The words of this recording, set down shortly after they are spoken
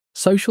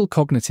Social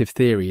cognitive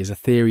theory is a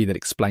theory that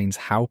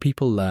explains how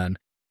people learn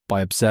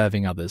by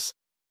observing others,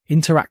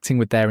 interacting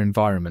with their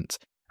environment,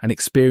 and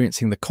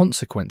experiencing the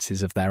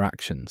consequences of their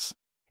actions.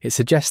 It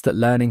suggests that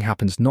learning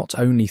happens not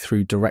only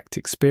through direct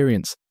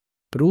experience,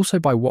 but also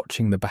by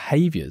watching the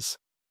behaviours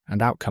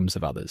and outcomes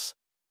of others,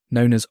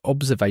 known as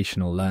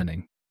observational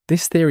learning.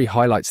 This theory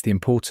highlights the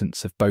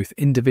importance of both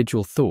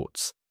individual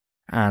thoughts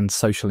and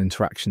social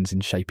interactions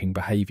in shaping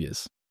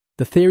behaviours.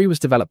 The theory was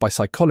developed by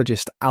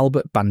psychologist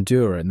Albert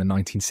Bandura in the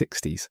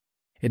 1960s.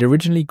 It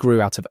originally grew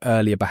out of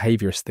earlier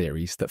behaviourist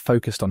theories that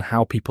focused on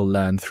how people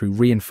learn through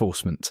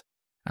reinforcement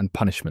and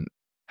punishment.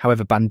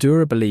 However,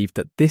 Bandura believed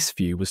that this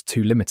view was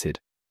too limited,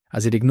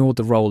 as it ignored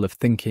the role of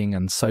thinking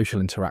and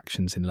social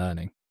interactions in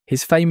learning.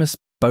 His famous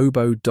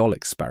Bobo doll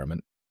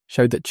experiment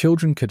showed that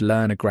children could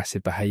learn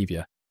aggressive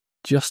behaviour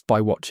just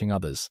by watching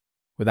others,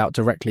 without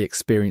directly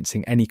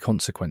experiencing any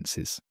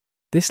consequences.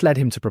 This led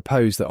him to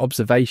propose that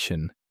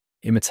observation,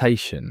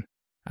 imitation,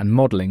 and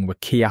modelling were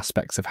key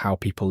aspects of how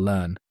people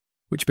learn,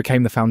 which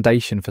became the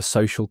foundation for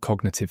social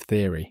cognitive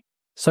theory.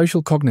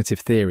 Social cognitive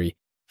theory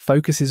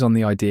focuses on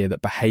the idea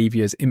that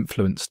behaviour is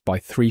influenced by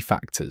three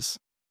factors: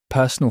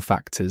 personal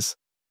factors,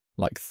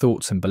 like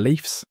thoughts and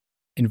beliefs,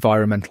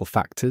 environmental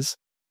factors,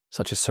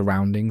 such as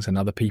surroundings and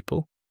other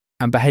people,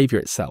 and behaviour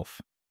itself.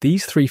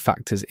 These three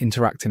factors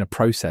interact in a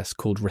process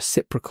called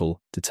reciprocal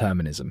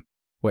determinism,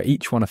 where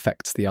each one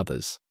affects the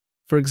others.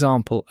 For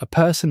example, a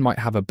person might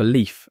have a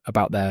belief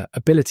about their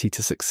ability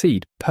to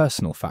succeed,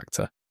 personal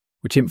factor,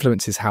 which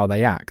influences how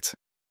they act,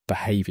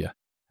 behaviour.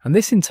 And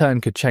this in turn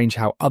could change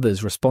how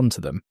others respond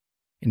to them,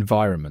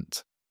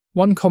 environment.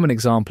 One common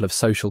example of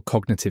social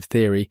cognitive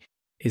theory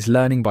is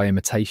learning by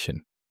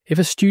imitation. If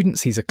a student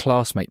sees a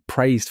classmate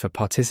praised for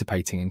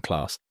participating in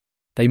class,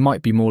 they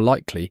might be more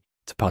likely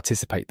to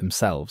participate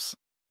themselves.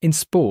 In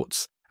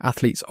sports,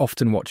 athletes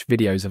often watch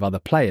videos of other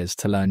players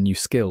to learn new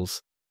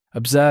skills.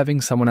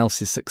 Observing someone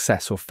else's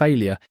success or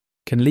failure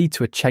can lead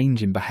to a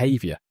change in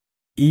behaviour,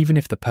 even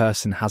if the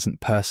person hasn't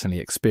personally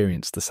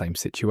experienced the same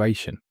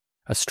situation.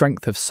 A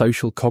strength of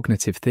social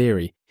cognitive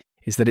theory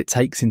is that it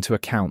takes into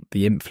account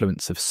the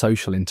influence of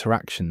social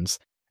interactions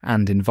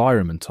and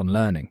environment on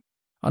learning,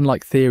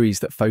 unlike theories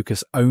that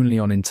focus only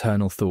on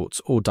internal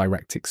thoughts or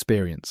direct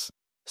experience.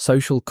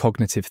 Social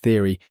cognitive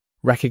theory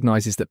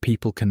recognises that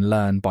people can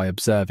learn by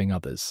observing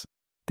others.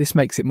 This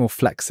makes it more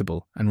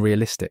flexible and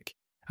realistic,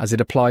 as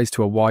it applies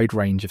to a wide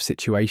range of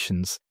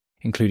situations,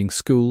 including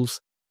schools,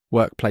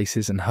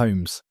 workplaces, and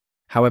homes.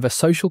 However,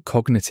 social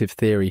cognitive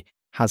theory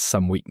has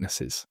some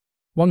weaknesses.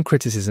 One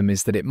criticism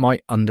is that it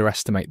might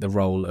underestimate the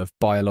role of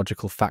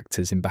biological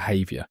factors in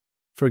behaviour.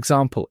 For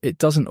example, it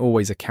doesn't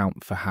always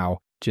account for how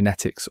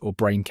genetics or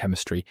brain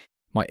chemistry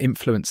might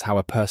influence how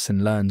a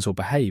person learns or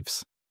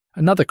behaves.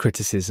 Another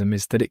criticism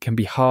is that it can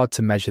be hard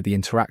to measure the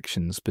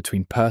interactions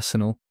between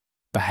personal,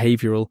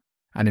 behavioural,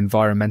 and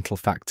environmental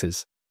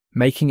factors,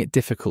 making it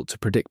difficult to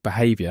predict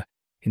behaviour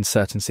in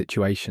certain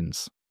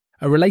situations.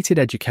 A related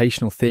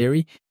educational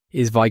theory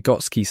is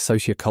Vygotsky's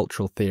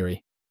sociocultural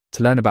theory.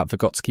 To learn about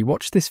Vygotsky,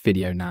 watch this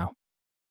video now.